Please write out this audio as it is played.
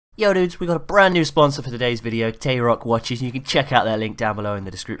Yo dudes, we got a brand new sponsor for today's video, Rock watches, and you can check out their link down below in the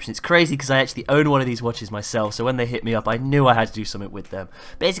description. It's crazy because I actually own one of these watches myself, so when they hit me up I knew I had to do something with them.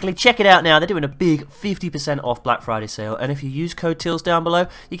 Basically, check it out now, they're doing a big 50% off Black Friday sale, and if you use code Tilz down below,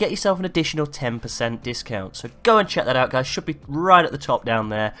 you get yourself an additional 10% discount. So go and check that out guys, should be right at the top down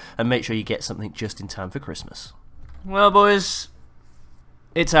there, and make sure you get something just in time for Christmas. Well boys,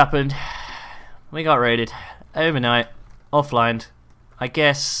 it's happened. We got raided, overnight, offline. I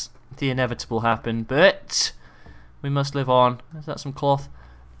guess the inevitable happened, but we must live on. Is that some cloth?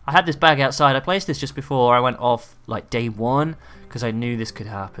 I had this bag outside. I placed this just before I went off, like day one, because I knew this could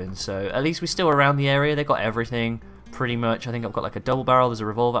happen. So at least we're still around the area. They got everything, pretty much. I think I've got like a double barrel. There's a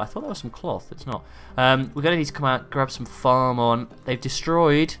revolver. I thought that was some cloth. It's not. We're going to need to come out, grab some farm on. They've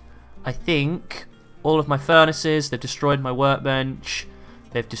destroyed, I think, all of my furnaces. They've destroyed my workbench.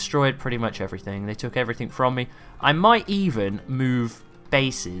 They've destroyed pretty much everything. They took everything from me. I might even move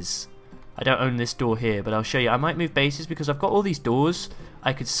bases. I don't own this door here, but I'll show you. I might move bases because I've got all these doors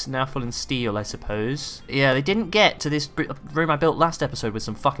I could snaffle and steal, I suppose. Yeah, they didn't get to this room I built last episode with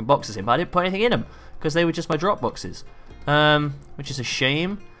some fucking boxes in, but I didn't put anything in them because they were just my drop boxes, which is a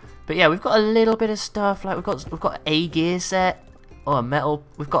shame. But yeah, we've got a little bit of stuff. Like we've got a gear set. Oh, a metal.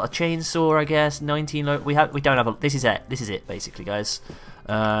 We've got a chainsaw, I guess. 19. We don't have a. This is it. This is it, basically, guys.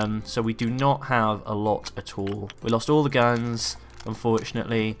 So we do not have a lot at all. We lost all the guns,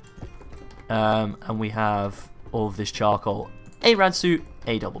 unfortunately, and we have all of this charcoal, a rad suit,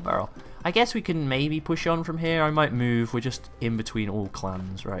 a double barrel. I guess we can maybe push on from here. I might move. We're just in between all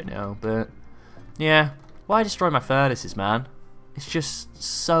clans right now, but yeah, why destroy my furnaces, man? It's just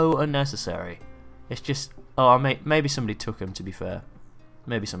so unnecessary. It's just, oh, maybe somebody took them, to be fair.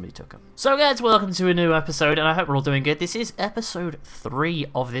 Maybe somebody took them. So guys, welcome to a new episode, and I hope we're all doing good. This is episode 3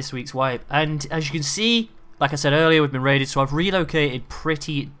 of this week's wipe, and as you can see, like I said earlier, we've been raided, so I've relocated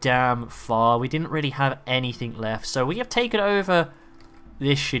pretty damn far. We didn't really have anything left, so we have taken over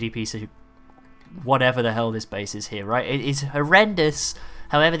this shitty piece of whatever the hell this base is here, right? It is horrendous.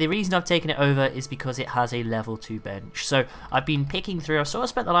 However, the reason I've taken it over is because it has a level 2 bench. So I've been picking through, I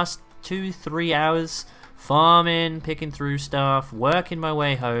spent the last 2-3 hours farming, picking through stuff, working my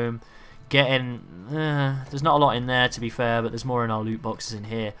way home, getting, there's not a lot in there to be fair, but there's more in our loot boxes in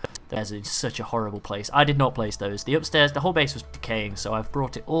here. There's such a horrible place. I did not place those. The upstairs, the whole base was decaying, so I've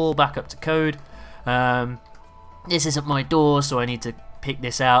brought it all back up to code. This isn't my door, so I need to pick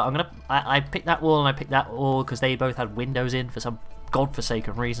this out. I picked that wall and I picked that wall because they both had windows in for some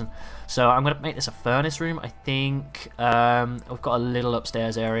godforsaken reason. So I'm going to make this a furnace room, I think. We've got a little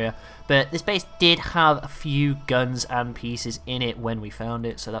upstairs area, but this base did have a few guns and pieces in it when we found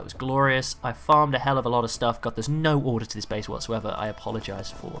it, so that was glorious. I farmed a hell of a lot of stuff. God, there's no order to this base whatsoever. I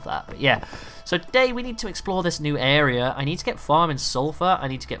apologise for all of that, but yeah. So today we need to explore this new area. I need to get farming sulfur. I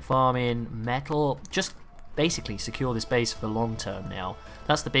need to get farming metal. Just basically secure this base for the long term now.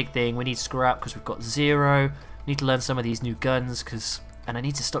 That's the big thing. We need scrap because we've got 0. Need to learn some of these new guns, and I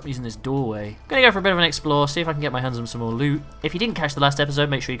need to stop using this doorway. I'm gonna go for a bit of an explore, see if I can get my hands on some more loot. If you didn't catch the last episode,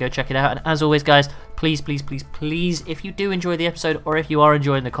 make sure you go check it out. And as always, guys, please, please, please, please, if you do enjoy the episode, or if you are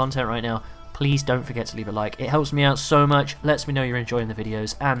enjoying the content right now, please don't forget to leave a like. It helps me out so much, lets me know you're enjoying the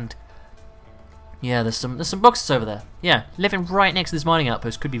videos, and yeah, there's some boxes over there. Yeah, living right next to this mining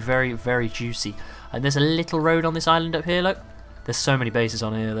outpost could be very, very juicy. And there's a little road on this island up here, look. There's so many bases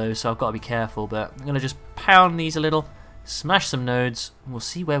on here though, so I've got to be careful, but I'm going to just pound these a little, smash some nodes, and we'll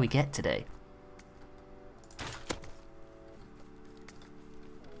see where we get today.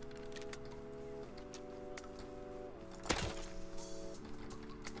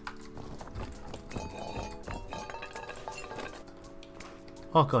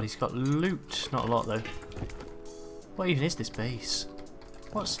 Oh god, he's got loot. Not a lot though. What even is this base?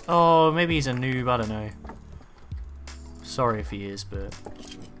 Oh, maybe he's a noob, I don't know. Sorry if he is, but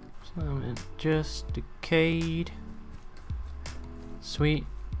just decayed. Sweet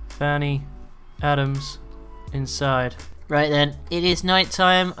Fanny Adams inside. Right then, it is night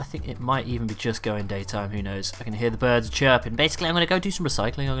time. I think it might even be just going daytime, who knows. I can hear the birds chirping. Basically, I'm going to go do some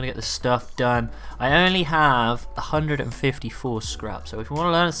recycling. I'm going to get this stuff done. I only have 154 scrap, so if we want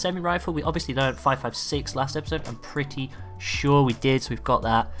to learn a semi-rifle, we obviously learned 5.56 last episode. I'm pretty sure we did, so we've got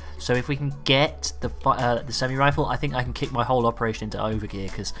that. So if we can get the semi-rifle, I think I can kick my whole operation into overgear,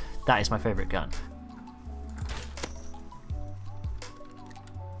 because that is my favourite gun.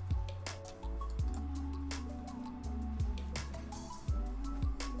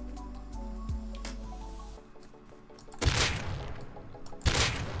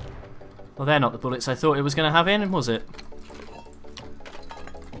 Well, they're not the bullets I thought it was going to have in, was it?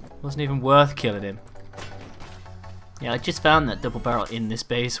 Wasn't even worth killing him. Yeah, I just found that double barrel in this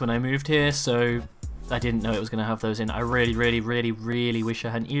base when I moved here, so I didn't know it was going to have those in. I really wish I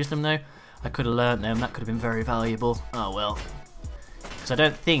hadn't used them though. I could have learnt them, that could have been very valuable. Oh well. Because I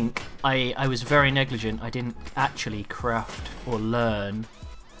don't think, I was very negligent. I didn't actually craft or learn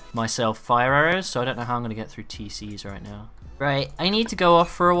myself fire arrows, so I don't know how I'm going to get through TCs right now. Right, I need to go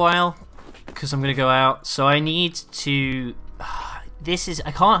off for a while, because I'm going to go out, so I need to...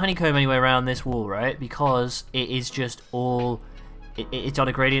 I can't honeycomb anywhere around this wall, right? Because it is just all... It's on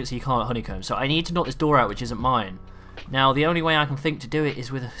a gradient, so you can't honeycomb. So I need to knock this door out, which isn't mine. Now, the only way I can think to do it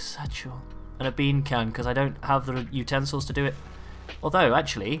is with a satchel and a bean can, because I don't have the utensils to do it. Although,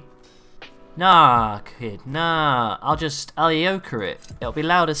 actually... Nah, kid, nah. I'll Alioka it. It'll be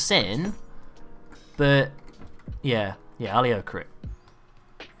loud as sin, but... Yeah, Alioka it.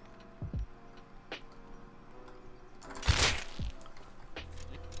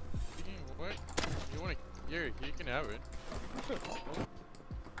 You can have it.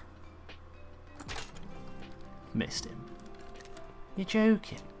 Missed him. You're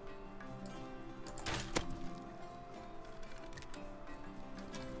joking.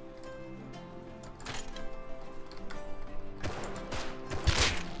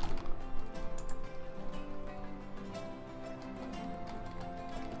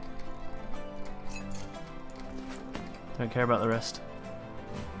 Don't care about the rest.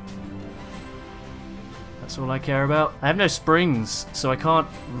 That's all I care about. I have no springs, so I can't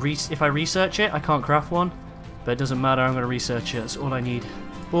if I research it, I can't craft one. But it doesn't matter, I'm going to research it. That's all I need.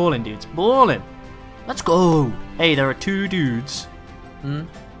 Ballin', dudes. Ballin'! Let's go! Hey, there are 2 dudes.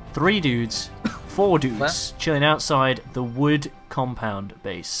 3 dudes. 4 dudes. Chilling outside the wood compound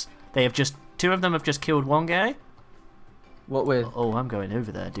base. They have just... 2 of them have just killed 1 guy. What with? Oh, I'm going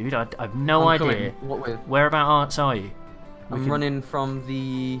over there, dude. I have no idea. What with? Whereabouts are you? I'm running from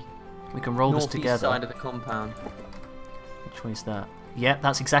the... We can roll this together. Side of the compound. Which one is that? Yep,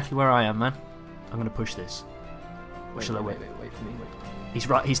 that's exactly where I am, man. I'm gonna push this. Wait for me. Wait. He's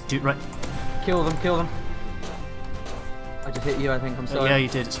right. Right. Kill them. Kill them. I just hit you. I think. I'm sorry. Yeah, you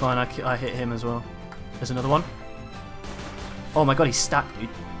did. It's fine. I hit him as well. There's another one. Oh my god, he's stacked, dude.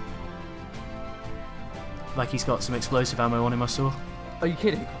 Like he's got some explosive ammo on him. I saw. Are you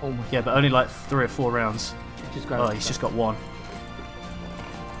kidding? Oh my. Yeah, but only like 3 or 4 rounds. Oh, he's just got 1.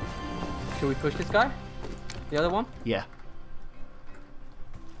 Should we push this guy? The other one? Yeah.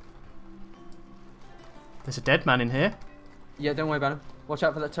 There's a dead man in here. Yeah, don't worry about him. Watch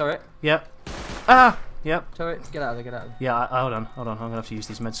out for that turret. Yep. Ah! Yep. Turret, get out of there, get out of there. Yeah, hold on. I'm gonna have to use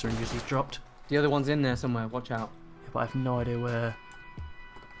these med syringes he's dropped. The other one's in there somewhere, watch out. Yeah, but I have no idea where.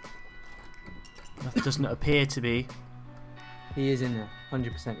 That doesn't appear to be. He is in there.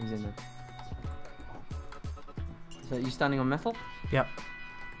 100% he's in there. So you standing on metal? Yep.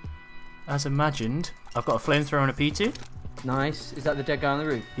 As imagined, I've got a flamethrower and a P2. Nice. Is that the dead guy on the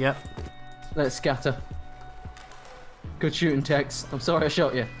roof? Yep. Let's scatter. Good shooting, Tex. I'm sorry I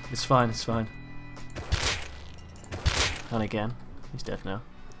shot you. It's fine, it's fine. And again, he's dead now.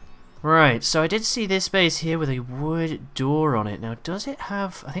 Right, so I did see this base here with a wood door on it. Now, does it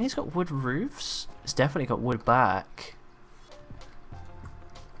have... I think it's got wood roofs. It's definitely got wood back.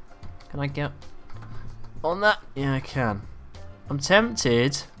 Can I get on that? Yeah, I can. I'm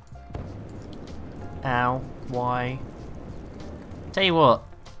tempted... Ow. Why? Tell you what,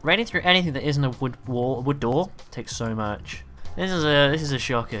 raiding through anything that isn't a wood door takes so much. This is a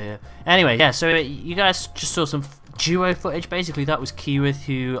shocker here. Anyway, yeah, so you guys just saw some duo footage. Basically, that was Kiwith,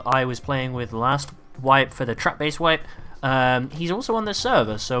 who I was playing with last wipe for the trap-based wipe. He's also on the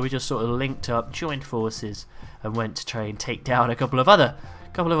server, so we just sort of linked up, joined forces, and went to try and take down a couple of other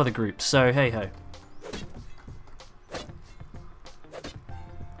groups. So hey ho.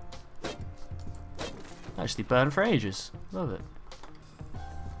 Actually burned for ages. Love it.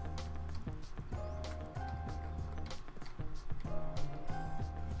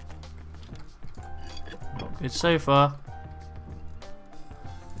 Not good so far.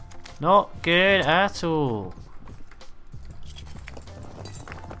 Not good at all.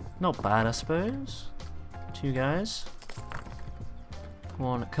 Not bad, I suppose. 2 guys.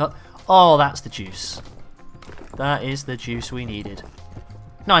 1 cut. Oh, that's the juice. That is the juice we needed.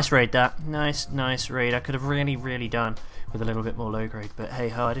 Nice raid, that. Nice raid. I could have really done with a little bit more low grade, but hey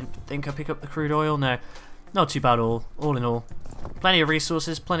ho, I didn't think I'd pick up the crude oil. No, not too bad all in all. Plenty of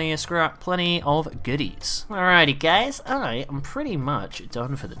resources, plenty of scrap, plenty of goodies. Alrighty guys, I'm pretty much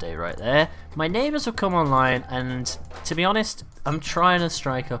done for the day right there. My neighbours have come online, and to be honest, I'm trying to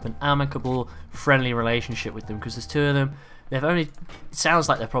strike up an amicable, friendly relationship with them, because there's 2 of them. It sounds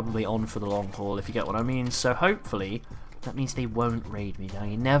like they're probably on for the long haul, if you get what I mean, so hopefully that means they won't raid me. Now,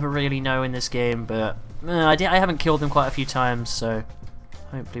 you never really know in this game, but I haven't killed them quite a few times, so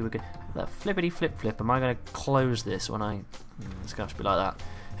hopefully we're good. That flippity flip flip, am I going to close this when I... It's going to have to be like that.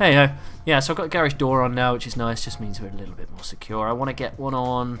 Hey ho. Yeah, so I've got a garage door on now, which is nice, just means we're a little bit more secure. I want to get one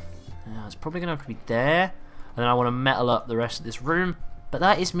on... it's probably going to have to be there, and then I want to metal up the rest of this room. But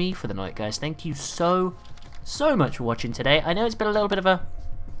that is me for the night, guys. Thank you so much for watching today. I know it's been a little bit of a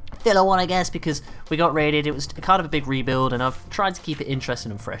filler one, I guess, because we got raided. It was kind of a big rebuild, and I've tried to keep it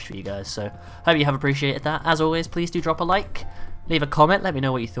interesting and fresh for you guys, so hope you have appreciated that. As always, please do drop a like, leave a comment, let me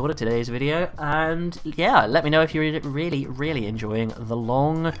know what you thought of today's video, and yeah, let me know if you're really enjoying the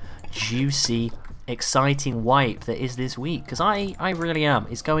long, juicy, exciting wipe that is this week, because I really am.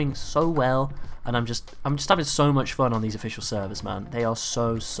 It's going so well, and I'm just having so much fun on these official servers, man. They are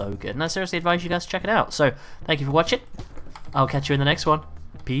so good, and I seriously advise you guys to check it out. So thank you for watching. I'll catch you in the next one.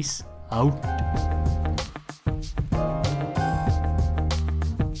 Peace out.